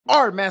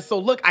All right, man. So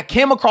look, I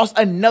came across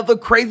another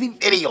crazy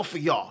video for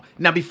y'all.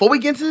 Now, before we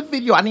get into the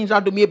video, I need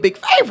y'all to do me a big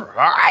favor, all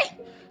right?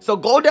 So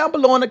go down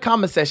below in the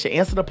comment section,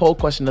 answer the poll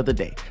question of the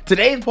day.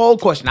 Today's poll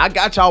question, I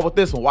got y'all with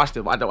this one. Watch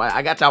this.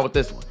 I got y'all with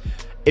this one.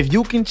 If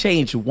you can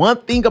change one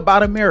thing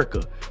about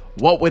America,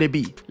 what would it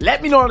be?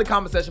 Let me know in the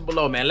comment section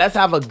below, man. Let's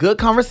have a good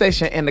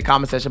conversation in the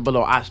comment section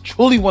below. I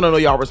truly want to know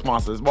y'all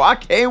responses. Boy, I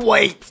can't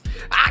wait.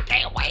 I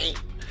can't wait.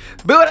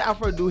 But without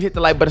further ado, hit the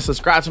like button,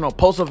 subscribe, turn on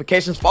post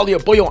notifications, follow your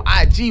boy on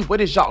IG.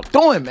 What is y'all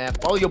doing, man?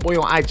 Follow your boy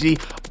on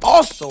IG.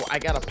 Also, I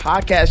got a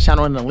podcast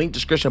channel in the link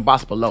description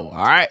box below,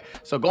 all right?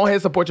 So go ahead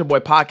and support your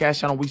boy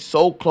podcast channel. We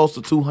so close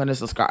to 200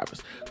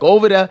 subscribers. Go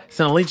over there,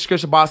 send a link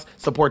description box,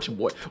 support your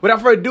boy.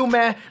 Without further ado,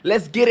 man,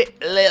 let's get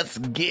it. Let's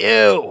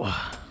go.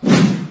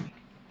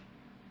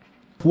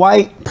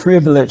 White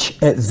privilege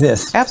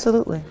exists.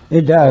 Absolutely.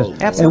 It does.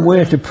 Absolutely. And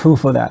where's the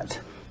proof of that?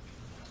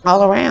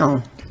 All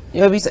around.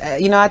 You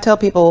know, I tell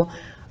people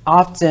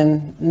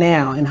often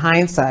now, in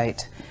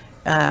hindsight,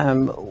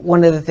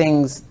 one of the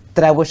things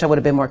that I wish I would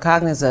have been more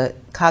cognizant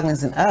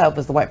of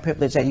was the white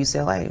privilege at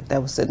UCLA that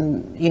was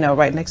sitting, you know,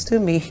 right next to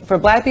me. For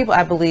Black people,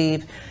 I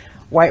believe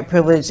white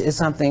privilege is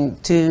something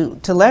to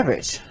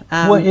leverage.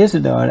 What is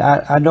it though?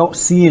 I don't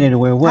see it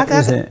anywhere. What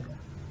is it?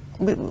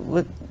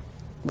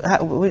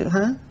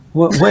 Huh?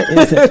 What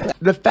is it?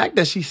 The fact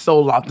that she's so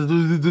loud,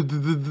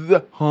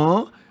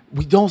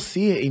 we don't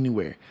see it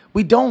anywhere.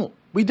 We don't.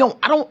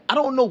 I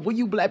don't know where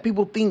you Black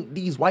people think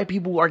these white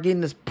people are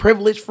getting this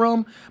privilege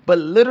from, but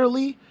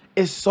literally,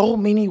 it's so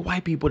many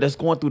white people that's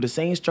going through the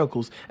same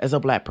struggles as a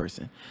Black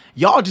person.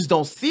 Y'all just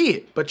don't see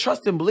it, but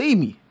trust and believe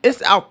me,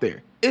 it's out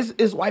there.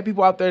 It's white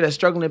people out there that's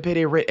struggling to pay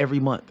their rent every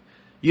month.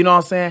 You know what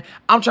I'm saying?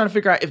 I'm trying to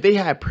figure out if they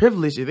had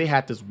privilege, if they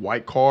had this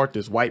white card,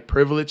 this white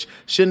privilege,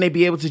 shouldn't they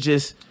be able to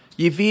just,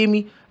 you feel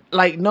me?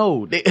 Like,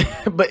 no,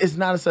 but it's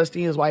not a such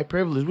thing as white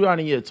privilege. We're on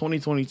the year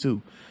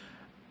 2022.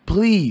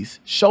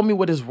 Please show me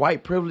where this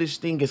white privilege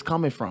thing is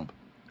coming from.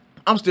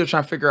 I'm still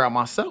trying to figure out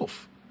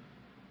myself.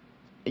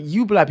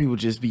 You Black people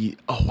just be,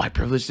 oh, white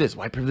privilege this,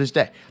 white privilege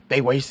that. They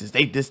racist,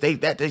 they this, they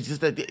that, they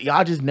just that.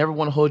 Y'all just never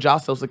want to hold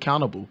yourselves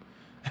accountable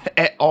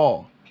at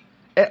all.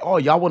 At all.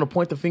 Y'all want to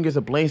point the fingers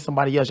and blame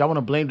somebody else. Y'all want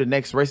to blame the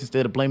next race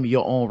instead of blaming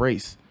your own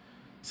race.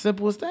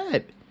 Simple as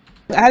that.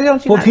 How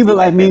don't you? For people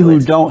like me who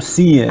don't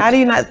see it. How do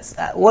you not?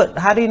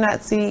 How do you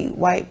not see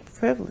white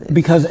privilege?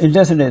 Because it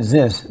doesn't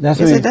exist. That's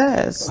yes, what it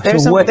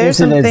does. So what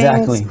is it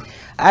exactly?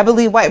 I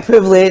believe white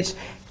privilege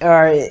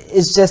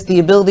is just the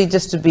ability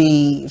just to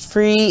be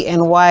free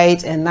and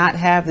white and not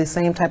have the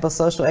same type of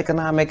social,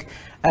 economic,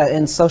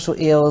 and social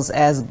ills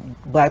as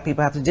Black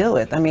people have to deal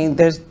with. I mean,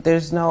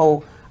 there's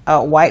no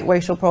white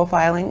racial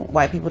profiling.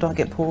 White people don't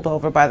get pulled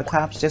over by the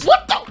cops just.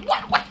 What the?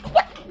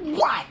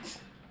 What?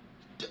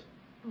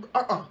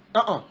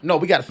 No,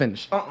 we gotta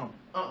finish. No.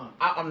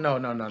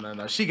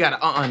 She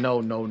gotta, no.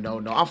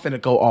 I'm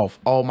finna go off.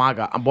 Oh my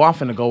God. Boy, I'm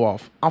finna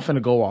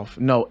go off.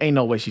 No, ain't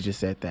no way she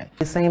just said that.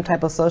 The same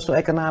type of social,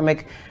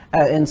 economic,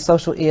 and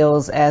social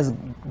ills as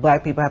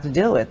Black people have to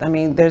deal with. I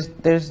mean,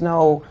 there's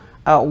no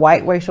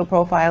white racial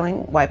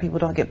profiling. White people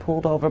don't get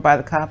pulled over by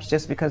the cops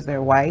just because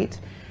they're white.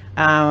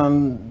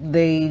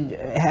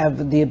 They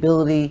have the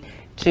ability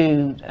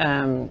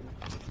to,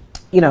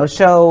 you know,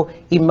 show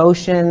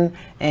emotion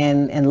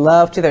and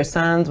love to their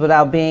sons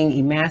without being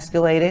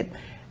emasculated.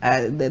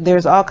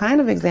 There's all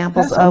kind of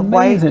examples of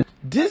white.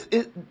 This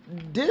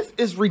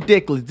is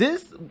ridiculous.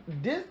 This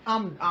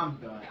I'm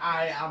done.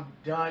 I'm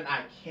done.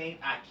 I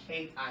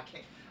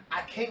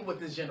can't with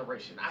this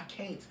generation. I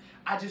can't.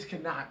 I just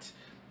cannot.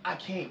 I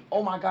can't.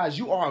 Oh my gosh,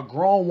 you are a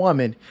grown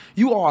woman.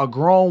 You are a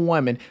grown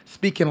woman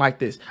speaking like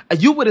this.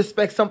 You would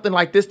expect something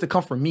like this to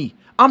come from me.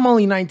 I'm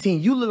only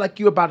 19. You look like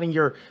you're about in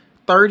your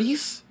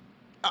 30s.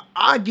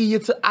 I'll give you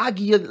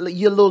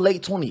your little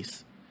late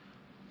 20s.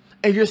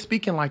 And you're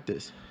speaking like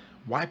this.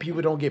 White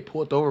people don't get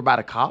pulled over by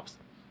the cops.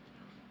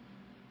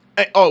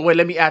 Oh, wait,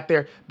 let me add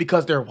there.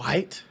 Because they're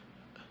white.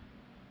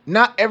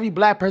 Not every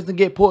Black person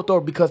get pulled over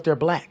because they're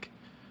Black.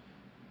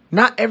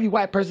 Not every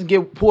white person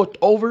get pulled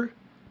over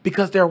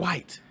because they're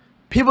white.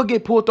 People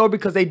get pulled over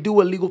because they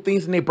do illegal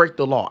things and they break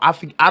the law.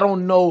 I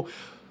don't know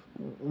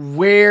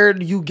where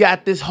you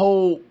got this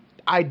whole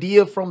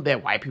idea from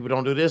that white people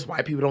don't do this,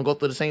 white people don't go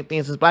through the same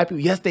things as Black people.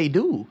 Yes, they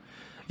do.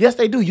 Yes,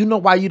 they do. You know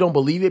why you don't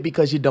believe it?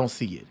 Because you don't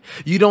see it.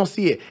 You don't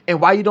see it. And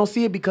why you don't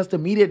see it? Because the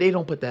media, they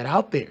don't put that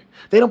out there.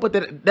 They don't put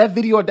that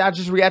video that I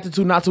just reacted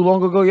to not too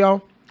long ago,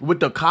 y'all, with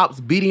the cops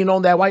beating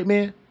on that white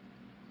man.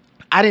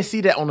 I didn't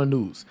see that on the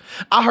news.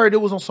 I heard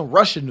it was on some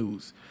Russian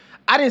news.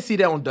 I didn't see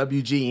that on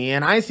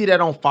WGN. I didn't see that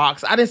on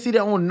Fox. I didn't see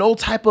that on no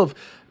type of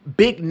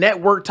big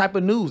network type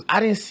of news. I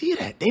didn't see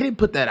that. They didn't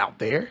put that out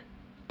there.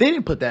 They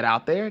didn't put that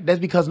out there. That's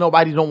because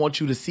nobody don't want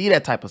you to see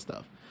that type of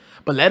stuff.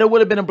 But let it would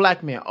have been a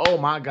Black man. Oh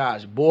my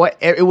gosh, boy.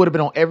 It would have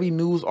been on every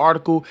news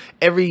article,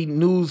 every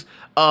news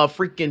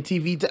freaking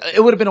TV.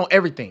 It would have been on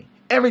everything.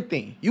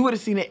 Everything. You would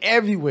have seen it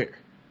everywhere.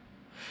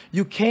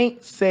 You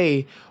can't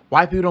say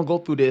white people don't go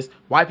through this,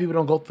 white people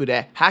don't go through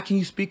that. How can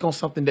you speak on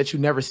something that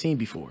you've never seen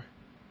before?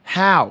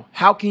 How?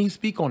 How can you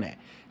speak on that?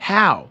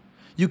 How?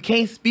 You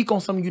can't speak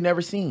on something you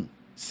never seen.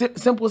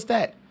 Simple as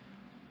that.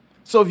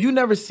 So if you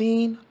never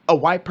seen a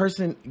white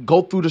person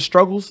go through the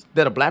struggles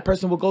that a black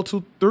person will go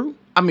through,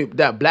 I mean,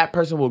 that black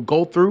person will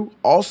go through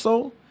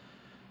also,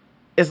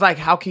 it's like,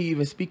 how can you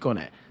even speak on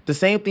that? The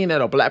same thing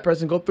that a black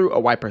person go through, a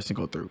white person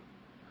go through.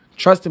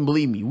 Trust and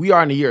believe me, we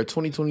are in the year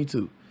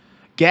 2022.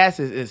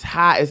 Gas is as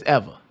high as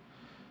ever.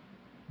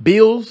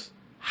 Bills,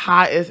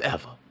 high as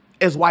ever.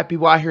 It's white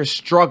people out here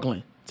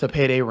struggling to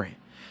pay their rent.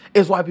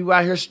 It's white people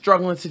out here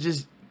struggling to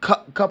just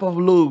cup of a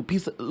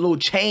little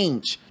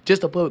change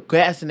just to put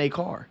gas in their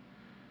car.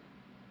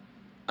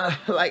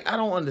 Like, I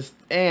don't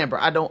understand, bro.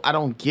 I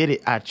don't get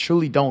it. I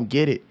truly don't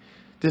get it.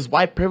 This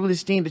white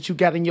privilege thing that you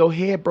got in your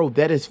head, bro,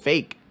 that is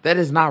fake. That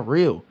is not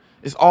real.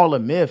 It's all a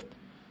myth.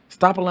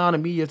 Stop allowing the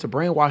media to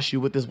brainwash you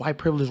with this white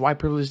privilege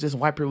this,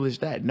 and white privilege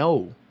that.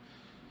 No.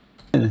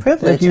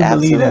 Privilege,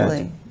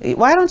 absolutely.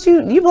 Why don't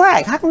you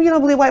black? How come you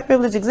don't believe white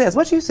privilege exists?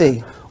 What you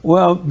see?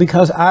 Well,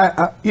 because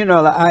I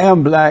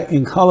am black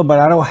in color, but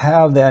I don't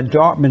have that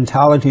dark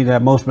mentality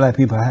that most black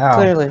people have.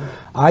 Clearly.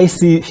 I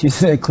see, she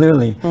said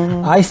clearly,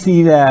 I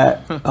see that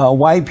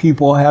white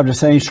people have the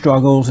same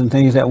struggles and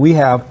things that we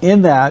have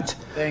in that.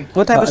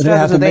 What type of struggles they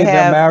have to make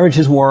their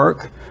marriages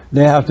work.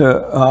 They have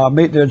to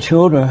make their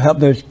children, help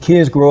their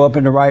kids grow up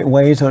in the right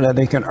way so that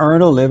they can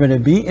earn a living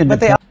and be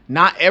independent.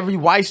 Not every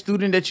white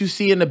student that you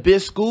see in the big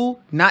school,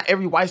 not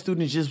every white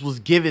student just was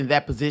given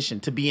that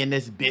position to be in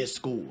this big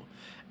school.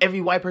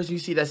 Every white person you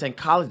see that's in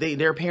college,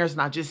 their parents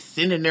not just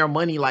sending their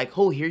money like,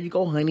 oh, here you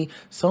go, honey.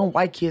 Some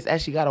white kids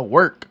actually got to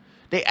work.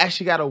 They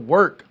actually got to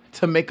work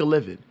to make a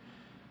living.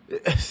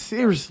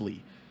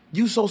 Seriously.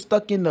 You so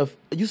stuck in this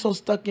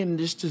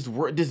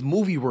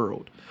movie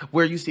world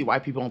where you see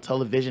white people on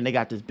television. They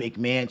got this big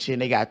mansion.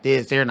 They got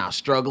this. They're not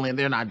struggling.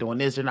 They're not doing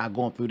this. They're not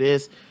going through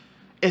this.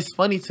 It's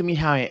funny to me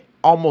how in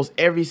almost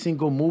every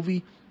single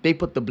movie they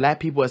put the black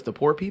people as the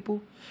poor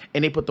people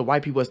and they put the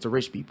white people as the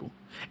rich people.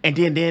 And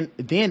then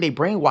they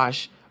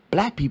brainwash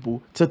black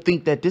people to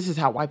think that this is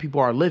how white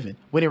people are living.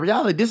 When in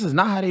reality, this is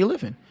not how they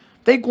living.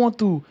 They going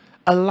through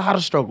a lot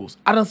of struggles.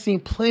 I done seen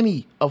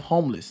plenty of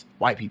homeless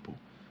white people.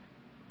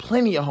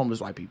 Plenty of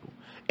homeless white people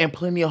and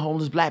plenty of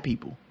homeless black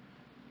people.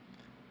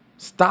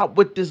 Stop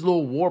with this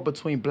little war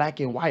between black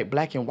and white,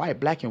 black and white,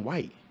 black and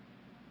white.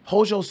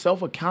 Hold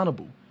yourself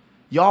accountable.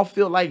 Y'all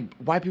feel like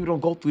white people don't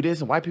go through this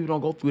and white people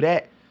don't go through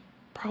that.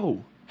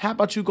 Bro, how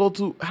about you go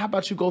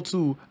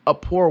to a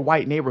poor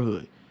white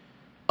neighborhood?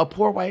 A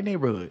poor white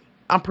neighborhood.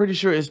 I'm pretty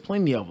sure it's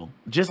plenty of them.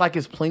 Just like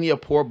it's plenty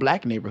of poor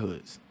black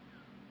neighborhoods.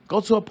 Go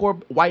to a poor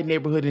white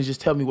neighborhood and just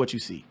tell me what you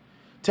see.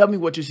 Tell me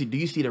what you see. Do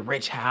you see the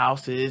rich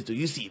houses? Do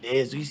you see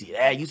this? Do you see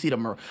that? You see the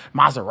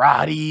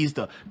Maseratis,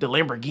 the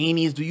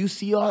Lamborghinis? Do you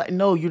see all that?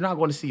 No, you're not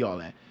going to see all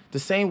that. The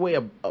same way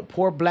a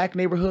poor black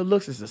neighborhood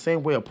looks is the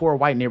same way a poor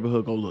white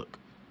neighborhood go look.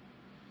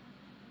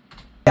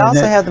 They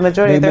also have the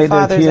majority of their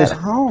fathers at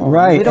home.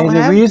 Right, and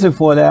the reason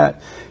for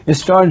that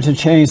is starting to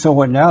change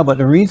somewhat now, but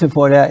the reason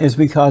for that is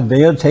because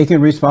they are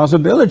taking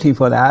responsibility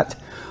for that,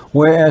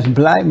 whereas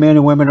black men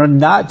and women are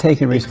not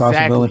taking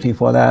responsibility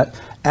for that,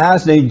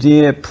 as they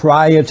did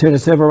prior to the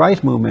civil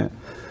rights movement.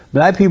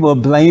 Black people are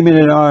blaming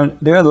it on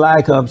their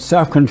lack of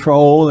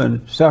self-control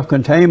and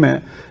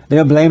self-containment.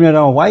 They're blaming it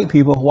on white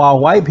people, while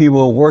white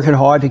people are working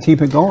hard to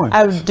keep it going.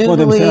 I do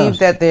believe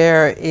that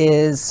there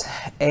is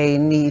a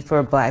need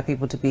for black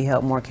people to be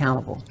held more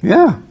accountable.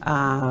 Yeah.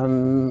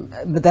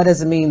 But that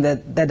doesn't mean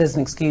that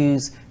doesn't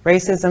excuse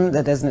racism.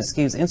 That doesn't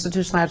excuse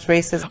institutionalized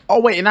racism.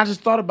 Oh, wait, and I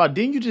just thought about,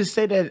 didn't you just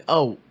say that,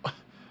 oh,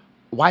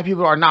 white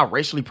people are not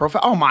racially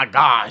profiled? Oh, my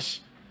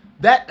gosh.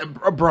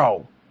 That,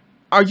 bro,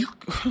 are you...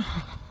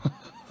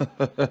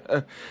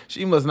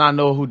 She must not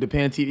know who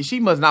Dependtv.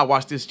 She must not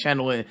watch this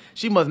channel, and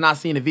she must not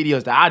seen the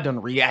videos that I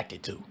done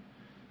reacted to.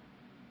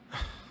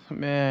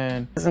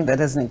 Man, that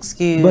doesn't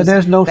excuse. But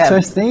there's no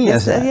such thing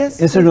as that. Yes,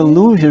 it's an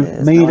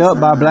illusion made up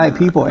by black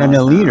people and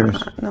their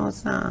leaders. No,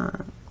 it's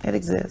not. It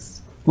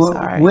exists. Well,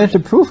 where's the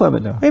proof of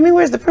it, though? What do you mean,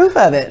 where's the proof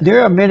of it?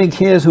 There are many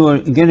kids who are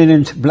getting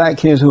into, black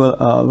kids who are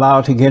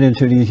allowed to get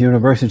into these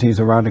universities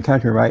around the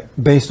country, right,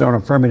 based on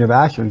affirmative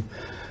action.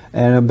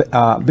 And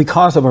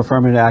because of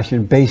affirmative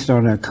action based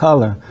on their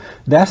color.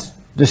 That's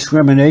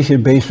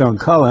discrimination based on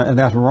color, and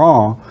that's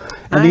wrong.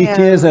 And these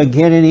kids are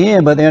getting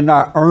in, but they're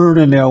not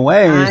earning their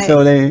way.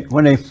 So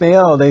when they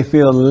fail, they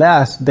feel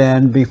less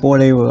than before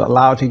they were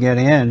allowed to get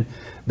in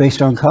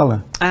based on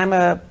color. I'm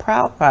a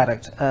proud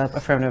product of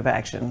affirmative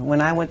action.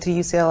 When I went to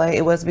UCLA,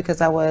 it was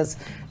because I was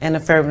an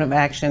affirmative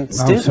action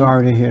student. I'm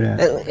sorry to hear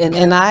that.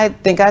 And I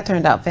think I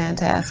turned out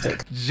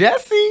fantastic.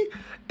 Jesse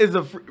is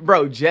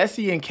bro,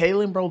 Jesse and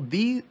Kaylin, bro,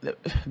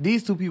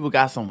 these two people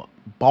got some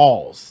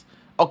balls.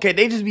 Okay,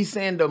 they just be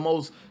saying the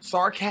most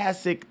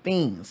sarcastic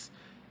things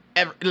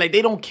ever. Like,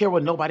 they don't care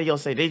what nobody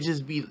else say. They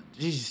just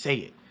say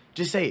it.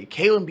 Just say it.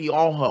 Kaylin be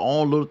on her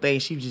own little thing.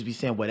 She just be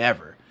saying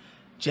whatever.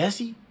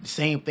 Jesse, the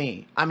same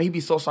thing. I mean, he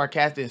be so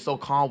sarcastic and so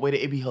calm with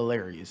it. It be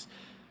hilarious.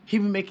 He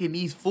be making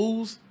these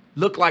fools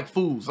look like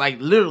fools. Like,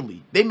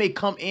 literally. They may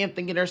come in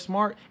thinking they're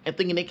smart and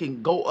thinking they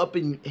can go up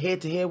and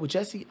head to head with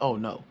Jesse. Oh,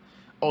 no.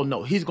 oh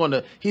no, he's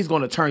gonna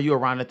turn you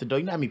around at the door.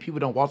 You know how many people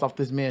don't walk off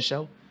this man's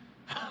show?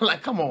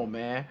 Like, come on,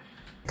 man.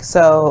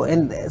 So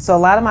a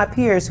lot of my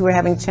peers who are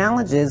having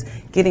challenges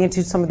getting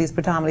into some of these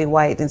predominantly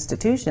white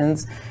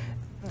institutions,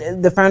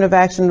 the affirmative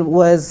action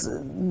was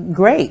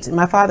great.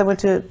 My father went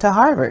to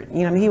Harvard.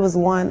 You know, he was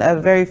one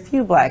of very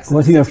few blacks.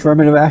 Was he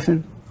affirmative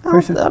action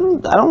person? I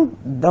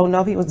don't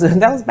know if he was.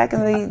 That was back in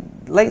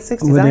the late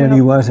 60s. Well, then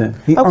he wasn't.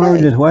 He earned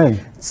his way.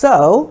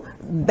 So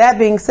that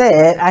being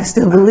said, I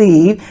still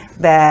believe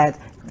that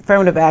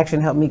affirmative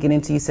action helped me get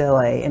into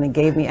UCLA, and it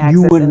gave me access.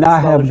 You would and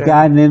not have disclosure.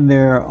 gotten in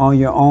there on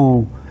your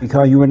own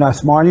because you were not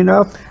smart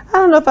enough? I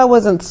don't know if I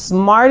wasn't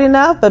smart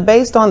enough, but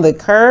based on the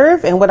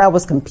curve and what I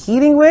was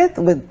competing with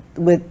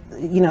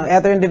you know,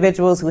 other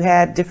individuals who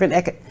had different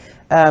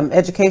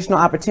educational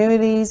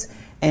opportunities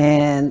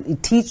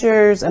and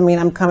teachers. I mean,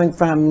 I'm coming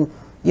from,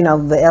 you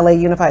know, the LA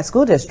Unified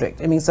School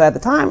District. I mean, so at the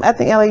time, I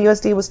think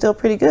LAUSD was still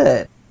pretty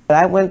good. But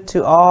I went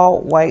to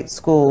all white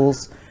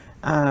schools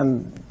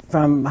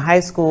from high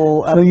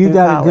school up So you through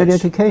got college. a good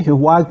education.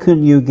 Why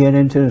couldn't you get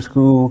into the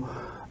school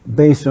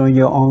based on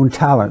your own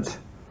talents?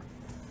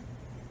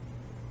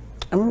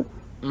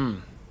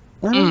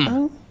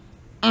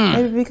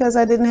 Maybe because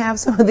I didn't have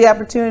some of the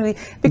opportunity.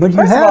 But you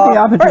had the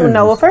opportunity.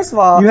 No, well, first of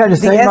all, you had the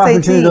same SAT,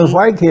 opportunity those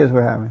white kids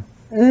were having.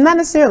 Not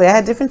necessarily. I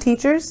had different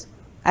teachers.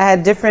 I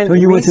had different So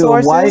you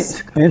resources. went to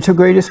a white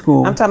integrated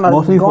school. I'm talking about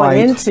mostly going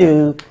white.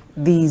 into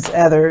these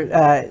other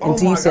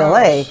into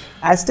UCLA. gosh.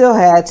 I still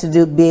had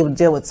to be able to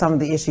deal with some of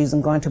the issues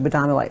and going to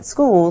predominantly white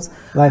schools.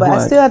 Like but I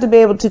what? still had to be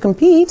able to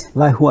compete.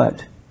 Like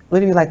what? What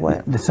do you mean, like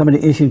what? Some of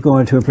the issues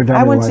going to a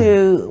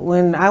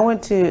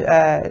predominantly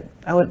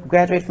I would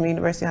graduate from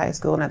University High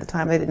School, and at the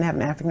time they didn't have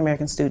an African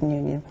American student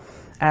union.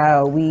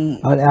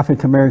 An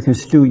African American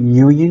student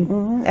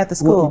union? At the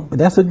school. Well,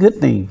 that's a good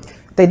thing.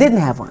 They didn't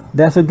have one.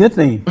 That's a good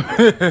thing.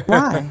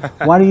 Why?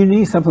 Why do you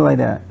need something like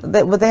that?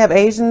 But they have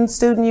Asian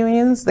student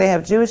unions. They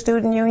have Jewish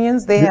student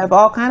unions. They have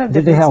all kind of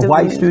Did different. they have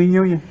white unions. student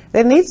union?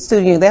 They need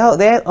student union.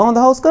 They own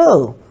the whole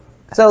school.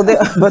 So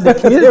But the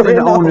kids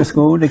didn't own the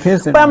school. The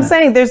kids didn't. But I'm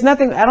saying there's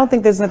nothing. I don't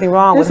think there's nothing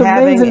wrong It's with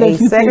having amazing that a you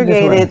think this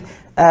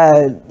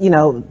segregated, you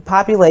know,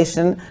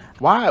 population.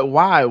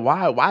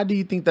 Why do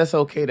you think that's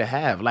okay to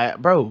have? Like,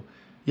 bro,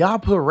 y'all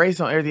put race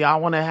on everything.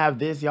 Y'all want to have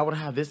this. Y'all want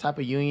to have this type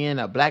of union,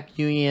 a black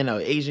union, a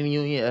Asian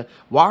union.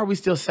 Why are we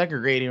still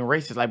segregating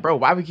races? Like, bro,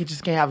 why we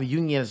just can't have a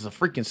union as a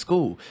freaking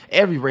school?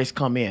 Every race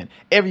come in.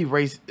 Every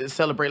race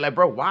celebrate. Like,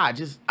 bro, why?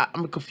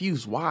 I'm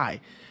confused. Why?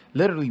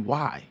 Literally,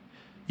 why?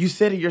 You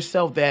said it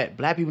yourself that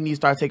black people need to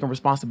start taking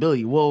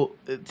responsibility. Well,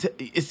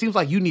 it seems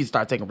like you need to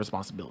start taking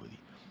responsibility.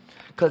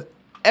 Because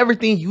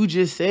everything you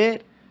just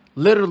said,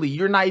 literally,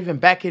 you're not even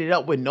backing it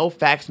up with no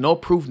facts, no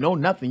proof, no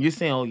nothing. You're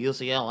saying, oh,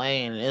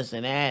 UCLA and this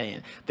and that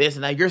and this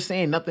and that. You're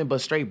saying nothing but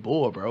straight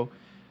bull, bro.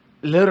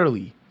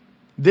 Literally.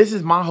 This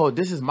is my whole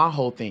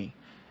thing.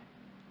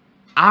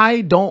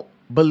 I don't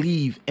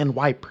believe in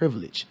white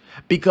privilege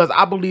because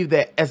I believe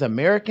that as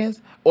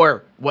Americans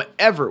or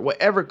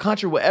whatever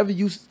country, wherever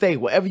you stay,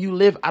 wherever you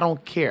live, I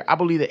don't care. I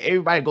believe that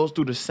everybody goes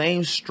through the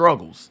same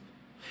struggles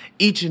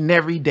each and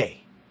every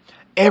day.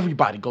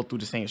 Everybody go through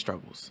the same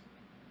struggles.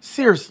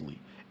 Seriously.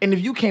 And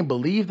if you can't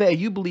believe that,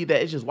 you believe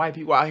that it's just white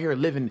people out here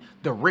living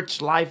the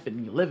rich life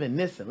and living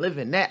this and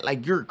living that,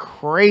 like you're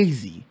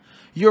crazy.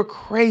 You're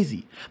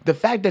crazy. The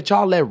fact that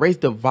y'all let race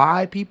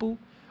divide people,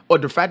 or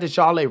the fact that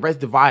y'all let race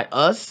divide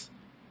us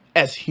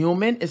as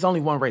human, it's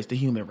only one race, the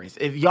human race.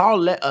 If y'all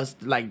let us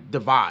like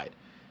divide,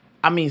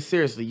 I mean,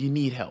 seriously, you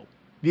need help.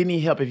 You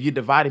need help if you're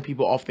dividing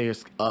people off their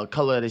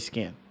color of their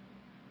skin.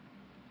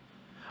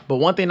 But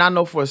one thing I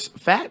know for a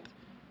fact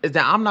is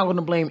that I'm not going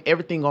to blame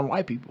everything on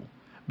white people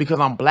because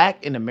I'm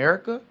black in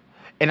America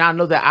and I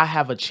know that I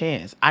have a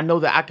chance. I know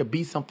that I could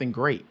be something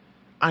great.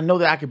 I know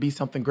that I could be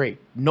something great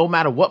no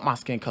matter what my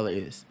skin color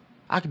is.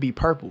 I could be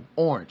purple,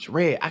 orange,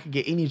 red. I could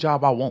get any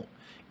job I want.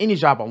 Any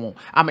job I want.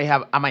 I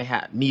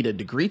might need a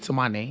degree to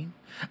my name.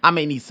 I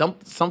may need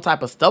some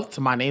type of stuff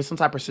to my name, some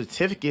type of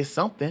certificate,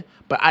 something,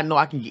 but I know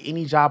I can get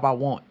any job I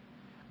want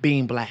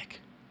being black.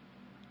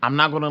 I'm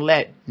not going to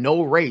let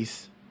no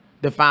race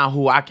define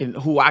who I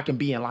can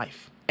be in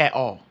life at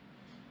all.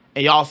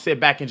 And y'all sit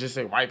back and just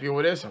say white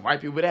people this and white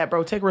people that.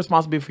 Bro, take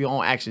responsibility for your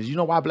own actions. You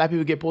know why black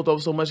people get pulled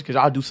over so much? Because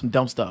y'all do some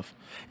dumb stuff.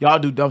 Y'all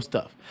do dumb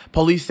stuff.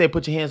 Police say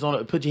put your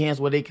hands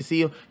where they can see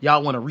you.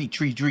 Y'all want to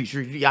reach.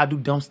 Y'all do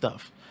dumb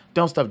stuff.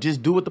 Dumb stuff.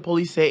 Just do what the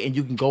police say and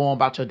you can go on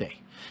about your day.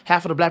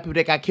 Half of the black people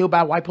that got killed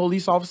by white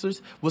police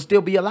officers will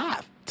still be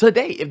alive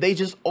today if they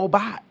just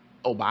obeyed.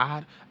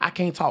 I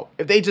can't talk.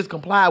 If they just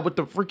complied with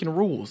the freaking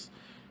rules.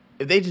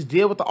 If they just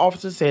did what the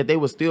officer said, they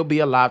would still be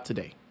alive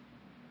today.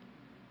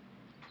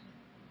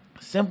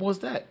 Simple as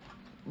that.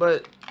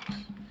 But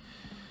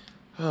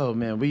oh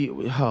man,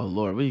 oh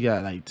Lord, we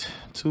got like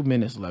 2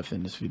 minutes left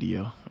in this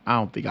video. I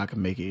don't think I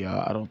can make it,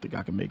 y'all. I don't think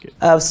I can make it.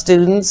 Of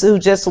students who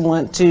just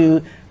want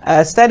to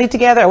study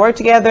together or work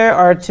together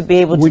or to be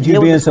able to. Would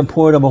you be in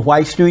support of a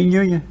white student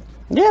union?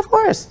 Yeah, of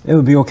course. It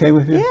would be okay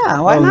with you?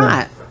 Yeah, why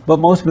not? But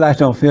most blacks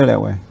don't feel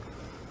that way.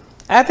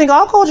 I think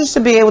all cultures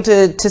should be able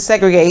to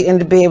segregate and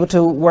to be able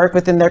to work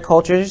within their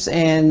cultures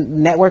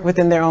and network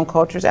within their own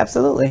cultures.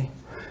 Absolutely.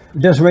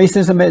 Does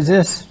racism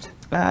exist?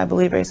 I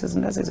believe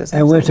racism does exist.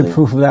 And where's the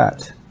proof of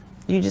that?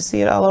 You just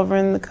see it all over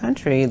in the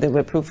country.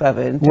 With proof of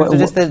it. In terms What- of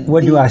just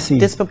what do I see?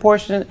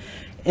 Disproportionate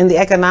in the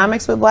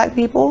economics with black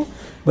people.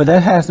 But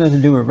that has nothing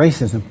to do with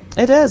racism.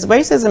 It does.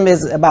 Racism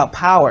is about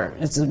power.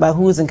 It's about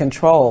who's in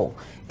control.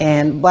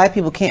 And black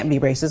people can't be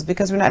racist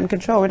because we're not in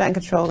control. We're not in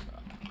control.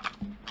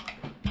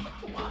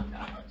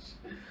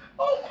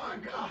 Oh my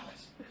gosh.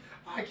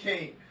 I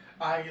can't.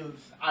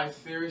 I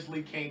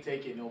seriously can't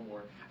take it no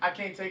more. I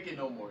can't take it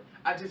no more.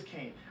 I just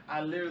can't.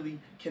 I literally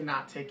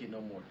cannot take it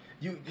no more.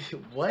 You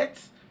what?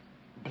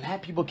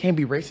 Black people can't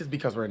be racist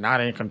because we're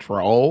not in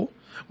control.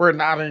 We're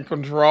not in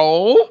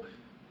control.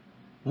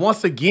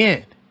 Once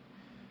again,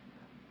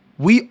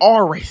 we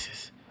are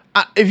racist.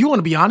 If you want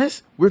to be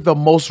honest, we're the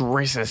most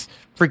racist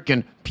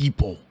freaking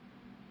people.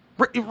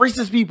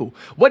 Racist people.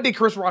 What did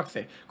Chris Rock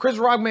say? Chris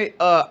Rock made.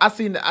 I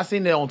seen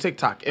it on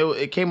TikTok.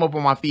 It came up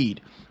on my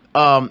feed.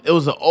 It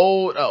was an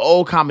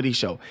old comedy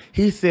show.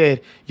 He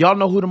said, "Y'all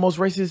know who the most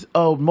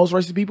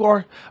racist people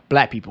are?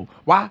 Black people.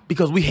 Why?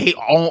 Because we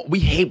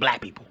hate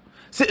black people.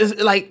 So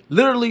it's like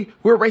literally,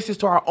 we're racist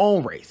to our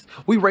own race.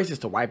 We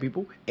racist to white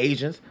people,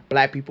 Asians,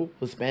 black people,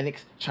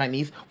 Hispanics,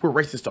 Chinese. We're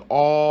racist to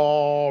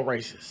all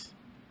races.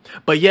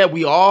 But yet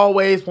we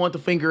always point the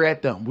finger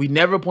at them. We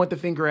never point the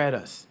finger at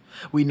us.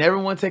 We never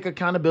want to take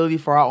accountability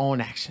for our own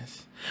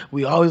actions.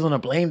 We always want to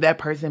blame that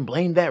person,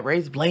 blame that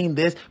race, blame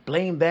this,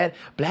 blame that.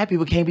 Black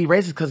people can't be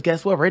racist because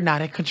guess what? We're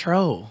not in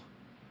control.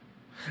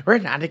 We're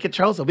not in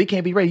control, so we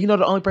can't be racist. You know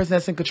the only person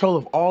that's in control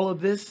of all of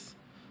this?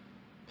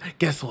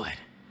 Guess what?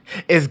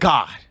 It's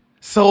God.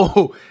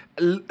 So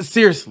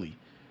seriously,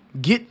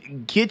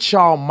 get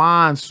y'all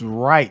minds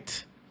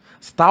right.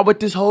 Stop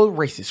with this whole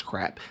racist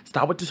crap.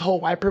 Stop with this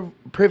whole white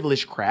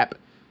privilege crap.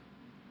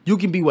 You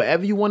can be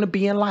whatever you want to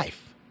be in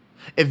life.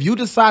 If you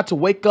decide to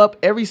wake up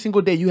every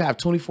single day, you have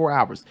 24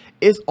 hours.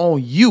 It's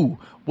on you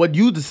what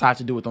you decide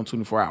to do with them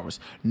 24 hours.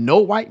 No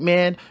white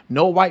man,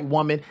 no white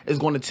woman is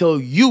going to tell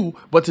you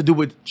what to do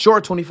with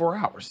your 24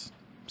 hours.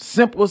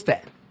 Simple as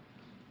that.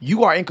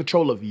 You are in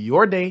control of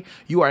your day.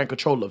 You are in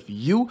control of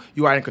you.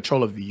 You are in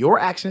control of your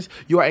actions.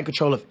 You are in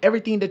control of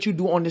everything that you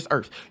do on this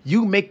earth.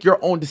 You make your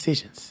own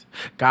decisions.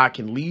 God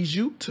can lead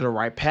you to the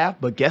right path,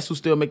 but guess who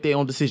still make their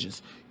own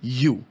decisions?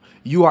 You.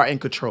 You are in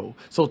control.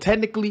 So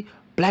technically,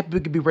 black people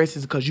can be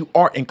racist because you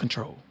are in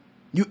control.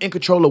 You in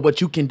control of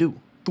what you can do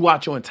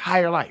throughout your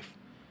entire life.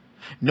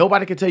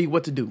 Nobody can tell you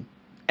what to do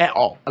at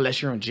all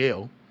unless you're in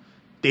jail.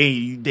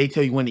 They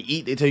tell you when to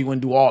eat. They tell you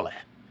when to do all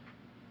that.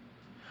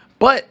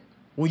 But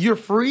when you're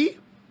free,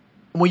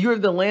 when you're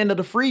in the land of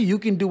the free, you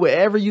can do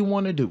whatever you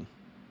want to do.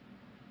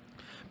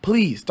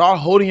 Please start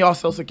holding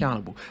yourselves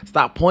accountable.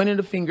 Stop pointing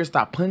the finger.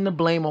 Stop putting the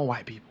blame on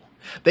white people.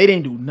 They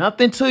didn't do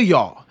nothing to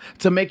y'all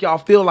to make y'all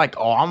feel like,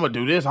 oh, I'm going to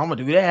do this, I'm going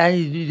to do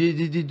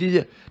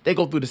that. They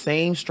go through the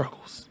same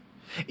struggles.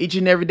 Each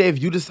and every day,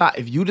 if you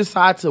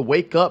decide to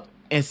wake up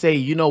and say,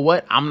 you know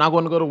what, I'm not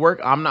going to go to work,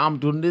 I'm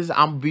doing this,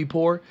 I'm going to be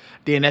poor,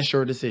 then that's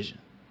your decision.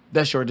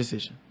 That's your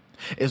decision.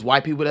 It's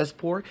white people that's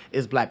poor.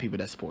 It's black people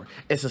that's poor.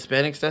 It's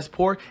Hispanics that's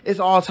poor. It's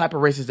all type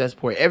of races that's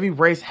poor. Every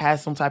race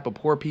has some type of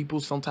poor people,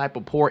 some type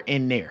of poor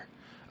in there.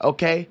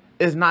 Okay?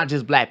 It's not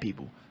just black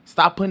people.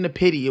 Stop putting the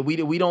pity.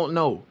 We don't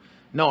know.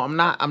 No, I'm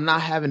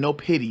not having no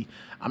pity.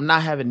 I'm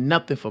not having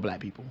nothing for black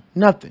people.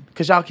 Nothing.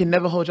 Because y'all can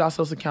never hold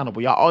yourselves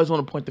accountable. Y'all always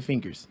want to point the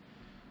fingers.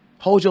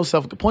 Point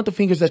the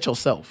fingers at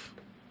yourself.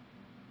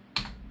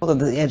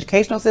 The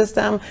educational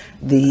system,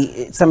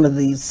 some of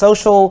the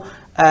social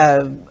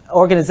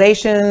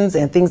organizations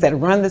and things that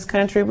run this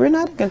country, we're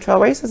not in control.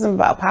 Racism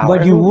about power.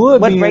 But you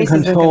would be in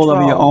control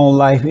of your own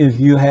life if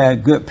you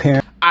had good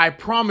parents. I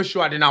promise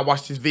you I did not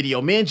watch this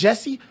video. Me and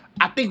Jesse,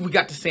 I think we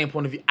got the same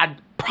point of view. I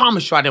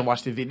promise you I didn't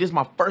watch this video. This is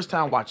my first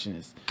time watching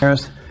this.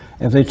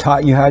 If they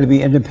taught you how to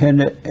be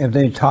independent, if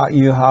they taught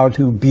you how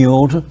to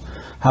build,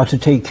 how to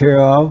take care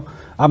of.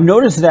 I've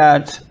noticed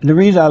that the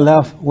reason I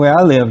left where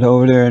I lived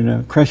over there in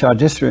the Crenshaw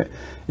district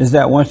is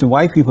that once the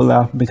white people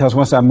left, because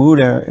once I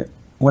moved there,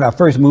 when I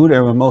first moved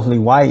there, it was mostly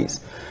whites.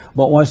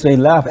 But once they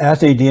left, as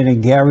they did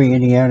in Gary,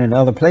 Indiana, and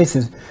other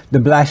places, the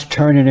blacks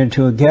turned it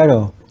into a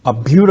ghetto. A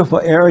beautiful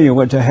area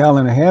went to hell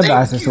in a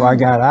handbasket, so I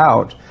got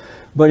out.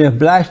 But if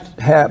blacks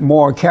had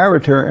more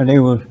character and they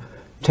were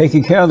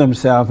taking care of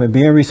themselves and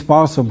being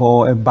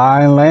responsible and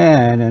buying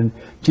land and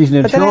teaching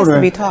their children, that has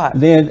to be taught.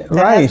 Then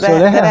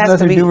that has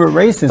nothing to do with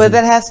racism. But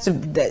that has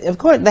to, of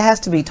course, that has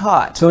to be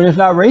taught. So it's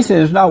not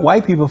racist. It's not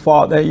white people's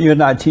fault that you're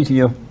not teaching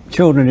your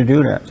children to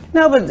do that.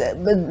 No, but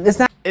it's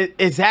not.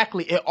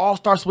 Exactly. It all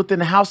starts within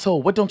the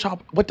household. What don't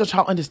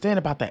y'all understand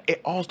about that?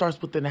 It all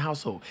starts within the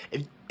household.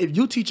 If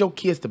you teach your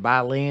kids to buy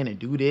land and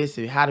do this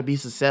and how to be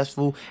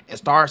successful and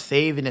start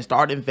saving and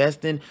start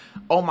investing,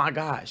 oh my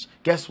gosh,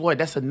 guess what?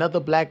 That's another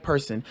black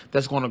person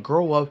that's going to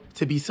grow up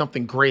to be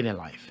something great in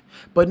life.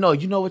 But no,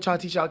 you know what y'all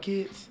teach y'all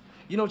kids?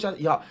 You know what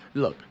y'all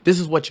look, this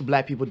is what you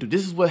black people do.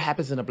 This is what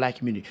happens in the black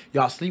community.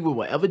 Y'all sleep with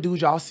whatever dude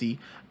y'all see.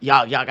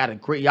 Y'all got a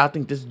great, y'all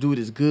think this dude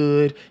is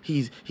good.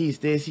 He's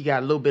this, he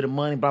got a little bit of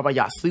money, blah blah.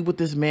 Y'all sleep with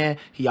this man.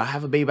 Y'all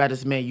have a baby by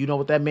this man. You know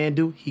what that man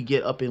do? He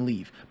get up and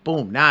leave.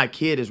 Boom. Now a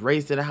kid is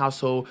raised in a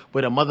household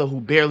with a mother who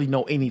barely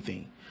know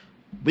anything.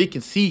 We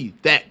can see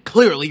that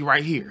clearly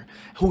right here.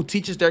 Who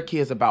teaches their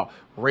kids about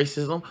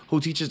racism, who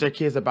teaches their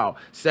kids about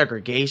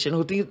segregation,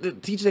 who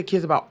teaches their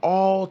kids about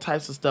all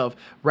types of stuff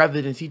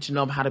rather than teaching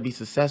them how to be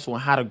successful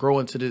and how to grow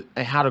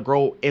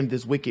in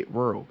this wicked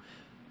world.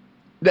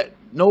 That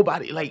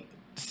nobody, like,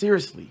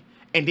 seriously.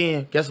 And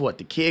then guess what?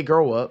 The kid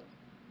grow up.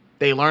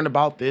 They learn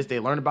about this. They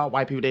learn about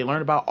white people. They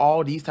learn about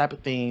all these type of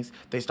things.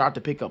 They start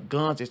to pick up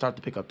guns. They start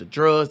to pick up the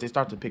drugs. They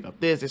start to pick up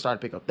this. They start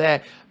to pick up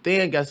that.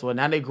 Then guess what?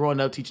 Now they growing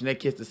up teaching their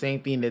kids the same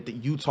thing that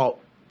you taught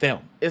them.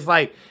 It's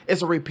like,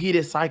 it's a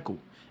repeated cycle.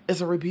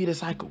 It's a repeated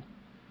cycle.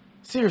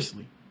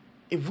 Seriously.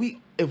 If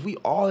we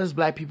all as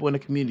black people in the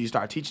community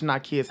start teaching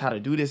our kids how to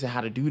do this and how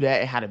to do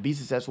that and how to be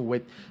successful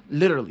with,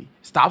 literally,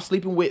 stop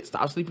sleeping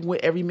with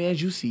every man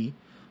you see.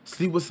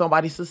 Sleep with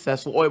somebody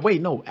successful. Or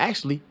wait, no,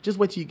 actually, just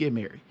wait till you get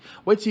married.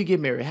 Wait till you get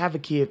married. Have a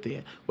kid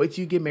then. Wait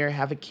till you get married.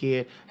 Have a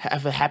kid.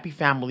 Have a happy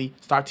family.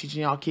 Start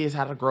teaching y'all kids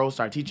how to grow.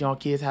 Start teaching y'all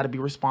kids how to be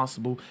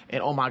responsible.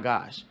 And oh my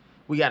gosh,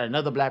 we got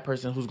another black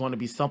person who's going to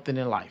be something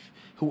in life.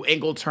 Who ain't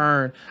going to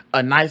turn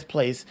a nice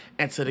place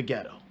into the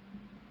ghetto.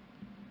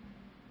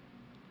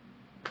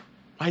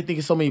 Why do you think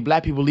it's so many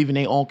black people leaving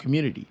their own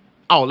community?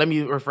 Oh, let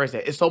me rephrase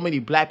that. It's so many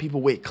black people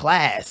with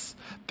class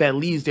that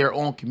leaves their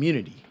own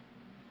community.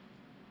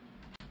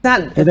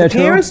 Not if the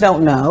parents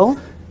don't know.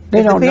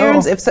 They don't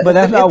know. But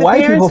that's not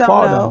white people's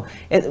fault,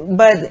 though.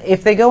 But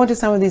if they go into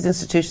some of these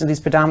institutions, these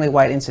predominantly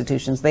white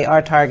institutions, they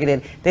are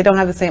targeted. They don't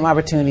have the same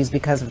opportunities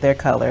because of their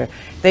color.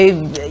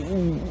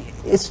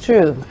 It's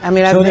true. I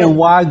mean, so then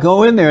why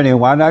go in there then?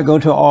 Why not go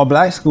to an all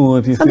black school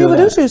if you feel that? Some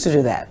people do choose to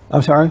do that.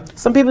 I'm sorry?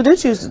 Some people do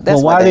choose.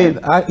 That's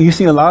well, why you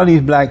see a lot of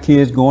these black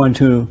kids going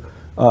to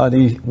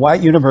these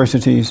white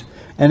universities,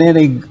 and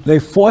then they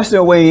force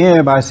their way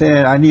in by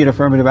saying, I need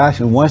affirmative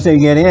action. Once they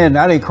get in,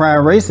 now they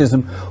crying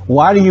racism.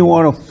 Why do you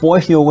want to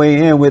force your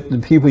way in with the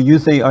people you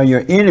think are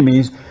your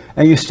enemies,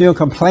 and you're still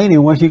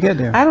complaining once you get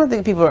there? I don't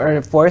think people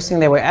are forcing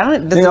their way.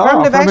 Does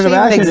affirmative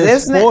action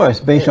exist? Is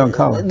forced based on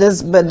color.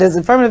 Does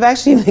affirmative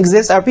action even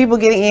exist? Are people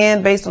getting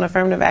in based on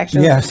affirmative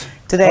action? Yes.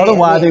 Today,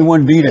 otherwise they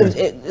wouldn't be there.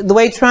 The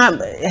way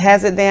Trump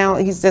has it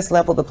down, he's just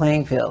leveled the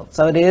playing field.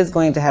 So it is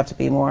going to have to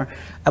be more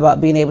about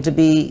being able to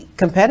be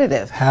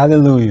competitive.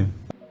 Hallelujah.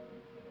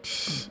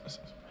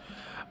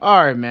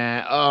 All right,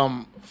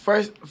 man.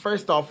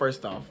 First off,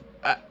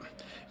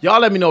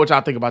 y'all let me know what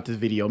y'all think about this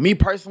video. Me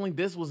personally,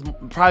 this was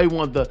probably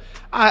one of the,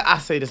 I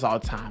say this all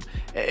the time.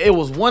 It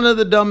was one of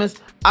the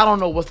dumbest. I don't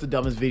know what's the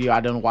dumbest video.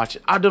 I didn't watch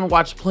it. I didn't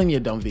watch plenty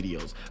of dumb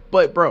videos.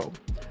 But bro,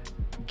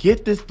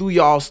 get this through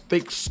y'all's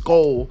thick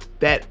skull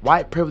that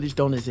white privilege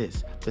don't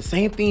exist. The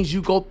same things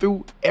you go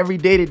through every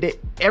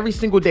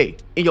single day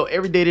in your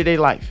everyday to day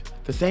life.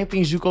 The same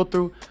things you go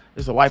through,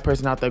 there's a white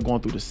person out there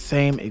going through the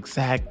same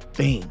exact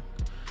thing.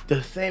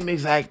 The same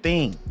exact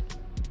thing.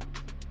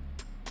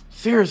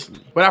 Seriously.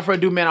 Without further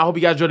ado, man, I hope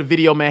you guys enjoyed the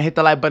video, man. Hit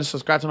the like button,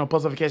 subscribe, turn on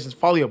post notifications,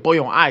 follow your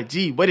boy on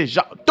IG. What is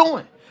y'all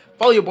doing?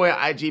 Follow your boy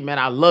on IG, man.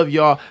 I love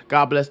y'all.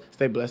 God bless.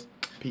 Stay blessed.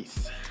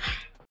 Peace.